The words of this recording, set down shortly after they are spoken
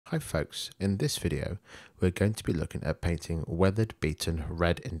Hi folks, in this video we're going to be looking at painting weathered beaten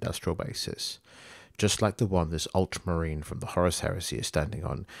red industrial bases, just like the one this ultramarine from the Horus Heresy is standing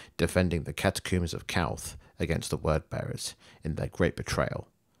on, defending the catacombs of Calth against the word bearers in their great betrayal.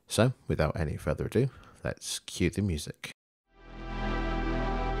 So without any further ado, let's cue the music.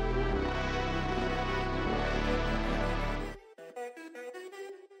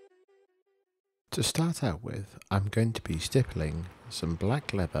 To start out with, I'm going to be stippling some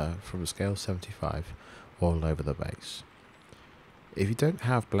black leather from scale 75 all over the base. If you don't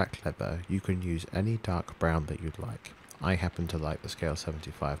have black leather, you can use any dark brown that you'd like. I happen to like the scale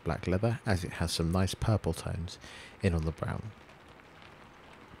 75 black leather as it has some nice purple tones in on the brown.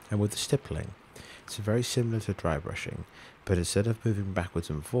 And with the stippling, it's very similar to dry brushing, but instead of moving backwards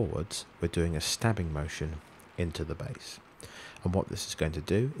and forwards, we're doing a stabbing motion into the base. And what this is going to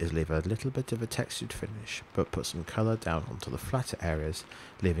do is leave a little bit of a textured finish, but put some colour down onto the flatter areas,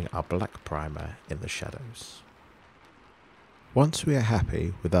 leaving our black primer in the shadows. Once we are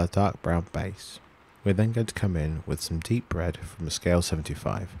happy with our dark brown base, we're then going to come in with some deep red from the scale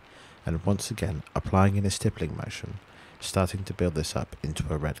 75, and once again applying in a stippling motion, starting to build this up into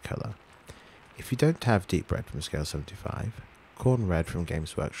a red colour. If you don't have deep red from scale 75, corn red from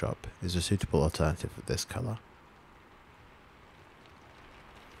Games Workshop is a suitable alternative for this colour.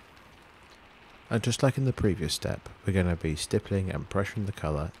 And just like in the previous step, we're going to be stippling and pressuring the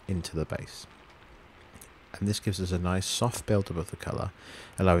colour into the base. And this gives us a nice soft build-up of the colour,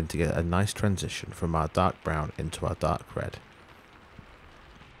 allowing to get a nice transition from our dark brown into our dark red.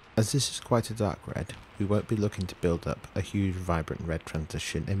 As this is quite a dark red, we won't be looking to build up a huge vibrant red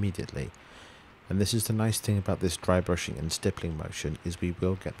transition immediately. And this is the nice thing about this dry brushing and stippling motion, is we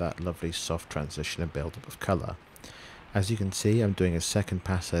will get that lovely soft transition and build-up of colour. As you can see, I'm doing a second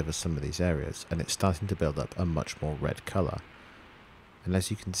pass over some of these areas, and it's starting to build up a much more red colour. And as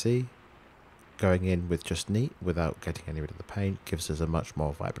you can see, going in with just neat without getting any rid of the paint gives us a much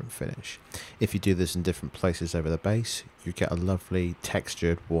more vibrant finish. If you do this in different places over the base, you get a lovely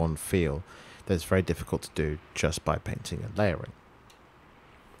textured, worn feel that's very difficult to do just by painting and layering.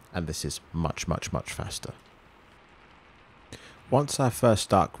 And this is much faster. Once our first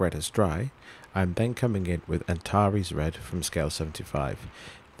dark red is dry, I'm then coming in with Antares red from scale 75.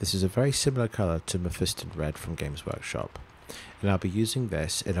 This is a very similar colour to Mephiston red from Games Workshop, and I'll be using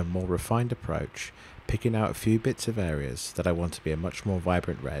this in a more refined approach, picking out a few bits of areas that I want to be a much more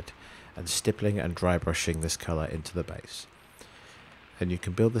vibrant red, and stippling and dry brushing this colour into the base. And you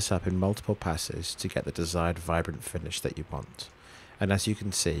can build this up in multiple passes to get the desired vibrant finish that you want. And as you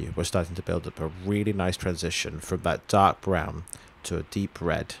can see, we're starting to build up a really nice transition from that dark brown to a deep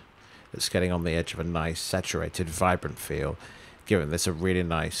red that's getting on the edge of a nice saturated vibrant feel, giving this a really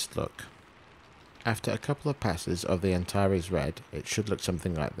nice look. After a couple of passes of the Antares red, it should look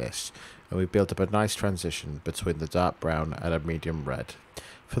something like this, and we've built up a nice transition between the dark brown and a medium red.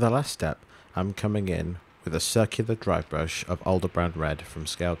 For the last step, I'm coming in with a circular dry brush of Alderbran red from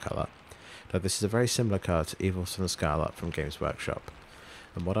Scale Colour. Now this is a very similar colour to Evil Sun Scarlet from Games Workshop.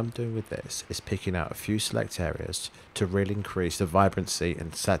 And what I'm doing with this is picking out a few select areas to really increase the vibrancy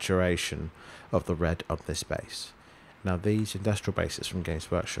and saturation of the red on this base. Now these industrial bases from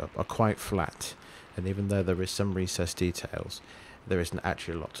Games Workshop are quite flat, and even though there is some recessed details, there isn't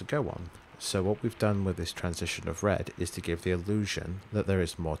actually a lot to go on. So what we've done with this transition of red is to give the illusion that there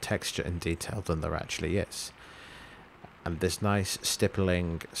is more texture and detail than there actually is. And this nice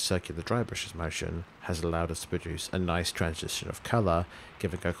stippling circular dry brushes motion has allowed us to produce a nice transition of colour,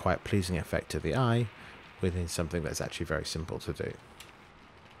 giving a quite pleasing effect to the eye within something that's actually very simple to do.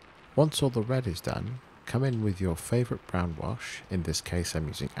 Once all the red is done, come in with your favourite brown wash. In this case I'm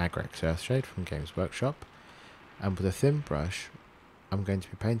using Agrax Earthsade from Games Workshop, and with a thin brush I'm going to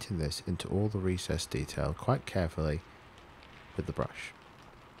be painting this into all the recessed detail quite carefully with the brush.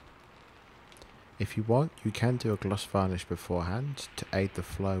 If you want, you can do a gloss varnish beforehand to aid the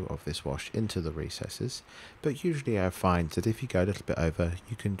flow of this wash into the recesses, but usually I find that if you go a little bit over,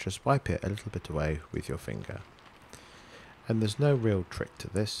 you can just wipe it a little bit away with your finger. And there's no real trick to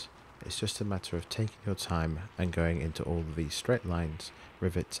this, it's just a matter of taking your time and going into all of these straight lines,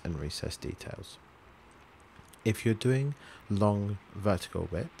 rivets and recessed details. If you're doing long vertical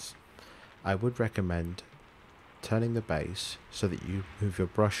bits, I would recommend turning the base so that you move your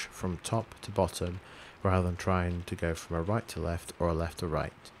brush from top to bottom rather than trying to go from a right to left or a left to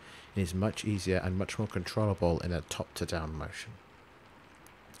right. It is much easier and much more controllable in a top to down motion.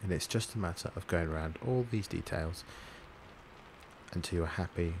 And it's just a matter of going around all these details until you're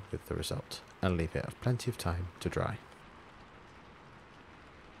happy with the result, and leave it plenty of time to dry.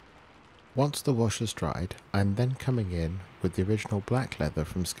 Once the wash has dried, I'm then coming in with the original black leather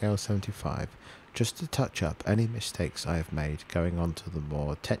from scale 75 just to touch up any mistakes I have made going on to the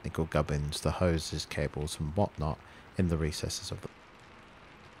more technical gubbins, the hoses, cables and whatnot in the recesses of them.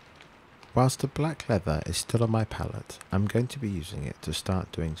 Whilst the black leather is still on my palette, I'm going to be using it to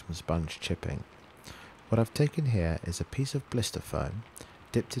start doing some sponge chipping. What I've taken here is a piece of blister foam,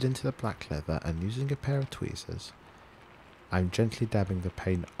 dipped it into the black leather and using a pair of tweezers, I'm gently dabbing the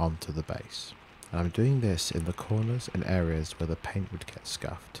paint onto the base. And I'm doing this in the corners and areas where the paint would get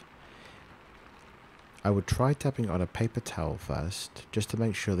scuffed. I would try dabbing on a paper towel first, just to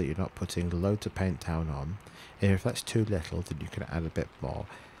make sure that you're not putting loads of paint down on, and if that's too little then you can add a bit more.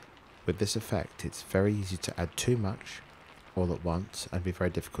 With this effect it's very easy to add too much all at once and be very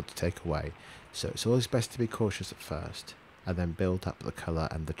difficult to take away, so it's always best to be cautious at first and then build up the colour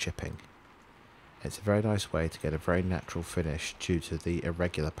and the chipping. It's a very nice way to get a very natural finish due to the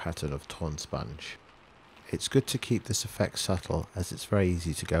irregular pattern of torn sponge. It's good to keep this effect subtle as it's very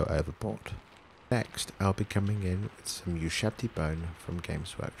easy to go overboard. Next I'll be coming in with some Ushabti bone from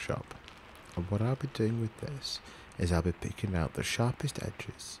Games Workshop, and what I'll be doing with this is I'll be picking out the sharpest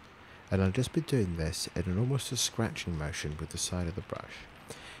edges, and I'll just be doing this in an almost a scratching motion with the side of the brush.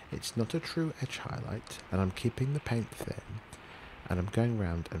 It's not a true edge highlight and I'm keeping the paint thin, and I'm going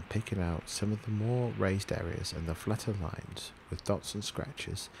around and picking out some of the more raised areas and the flatter lines with dots and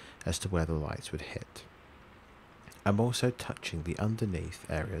scratches as to where the lights would hit. I'm also touching the underneath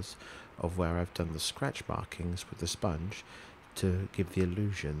areas of where I've done the scratch markings with the sponge to give the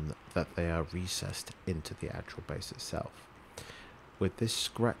illusion that they are recessed into the actual base itself. With this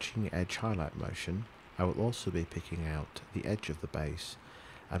scratching edge highlight motion, I will also be picking out the edge of the base,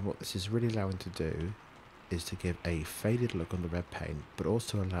 and what this is really allowing to do is to give a faded look on the red paint, but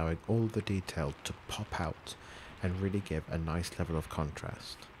also allowing all the detail to pop out and really give a nice level of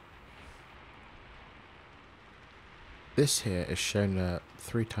contrast. This here is shown at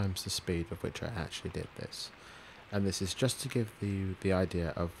 3 times the speed of which I actually did this, and this is just to give you the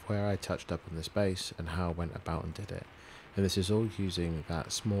idea of where I touched up on this base and how I went about and did it, and this is all using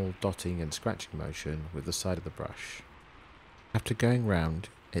that small dotting and scratching motion with the side of the brush. After going round,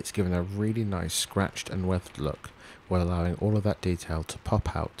 it's given a really nice scratched and weathered look while allowing all of that detail to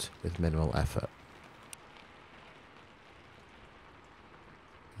pop out with minimal effort.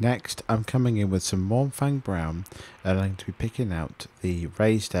 Next I'm coming in with some Mournfang brown and I'm going to be picking out the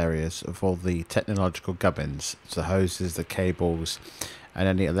raised areas of all the technological gubbins, the hoses, the cables and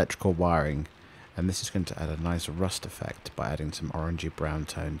any electrical wiring, and this is going to add a nice rust effect by adding some orangey brown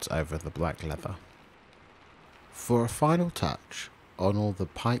tones over the black leather. For a final touch on all the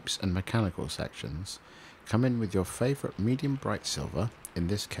pipes and mechanical sections, come in with your favourite medium bright silver, in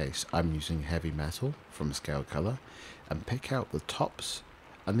this case I'm using heavy metal from Scale Colour, and pick out the tops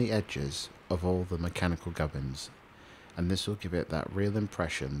and the edges of all the mechanical gubbins, and this will give it that real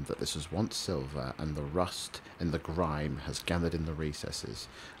impression that this was once silver and the rust and the grime has gathered in the recesses,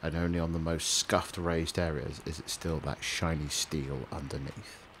 and only on the most scuffed raised areas is it still that shiny steel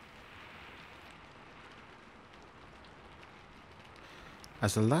underneath.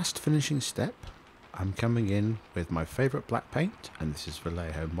 As a last finishing step, I'm coming in with my favourite black paint, and this is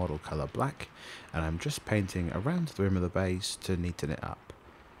Vallejo Model Colour Black, and I'm just painting around the rim of the base to neaten it up.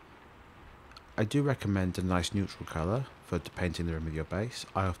 I do recommend a nice neutral colour for painting the rim of your base.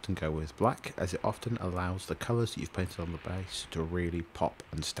 I often go with black as it often allows the colours that you've painted on the base to really pop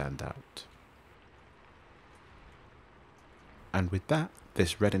and stand out. And with that,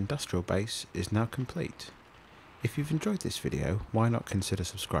 this red industrial base is now complete. If you've enjoyed this video, why not consider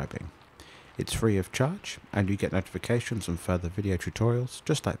subscribing? It's free of charge and you get notifications on further video tutorials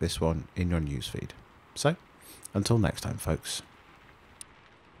just like this one in your newsfeed. So, until next time folks.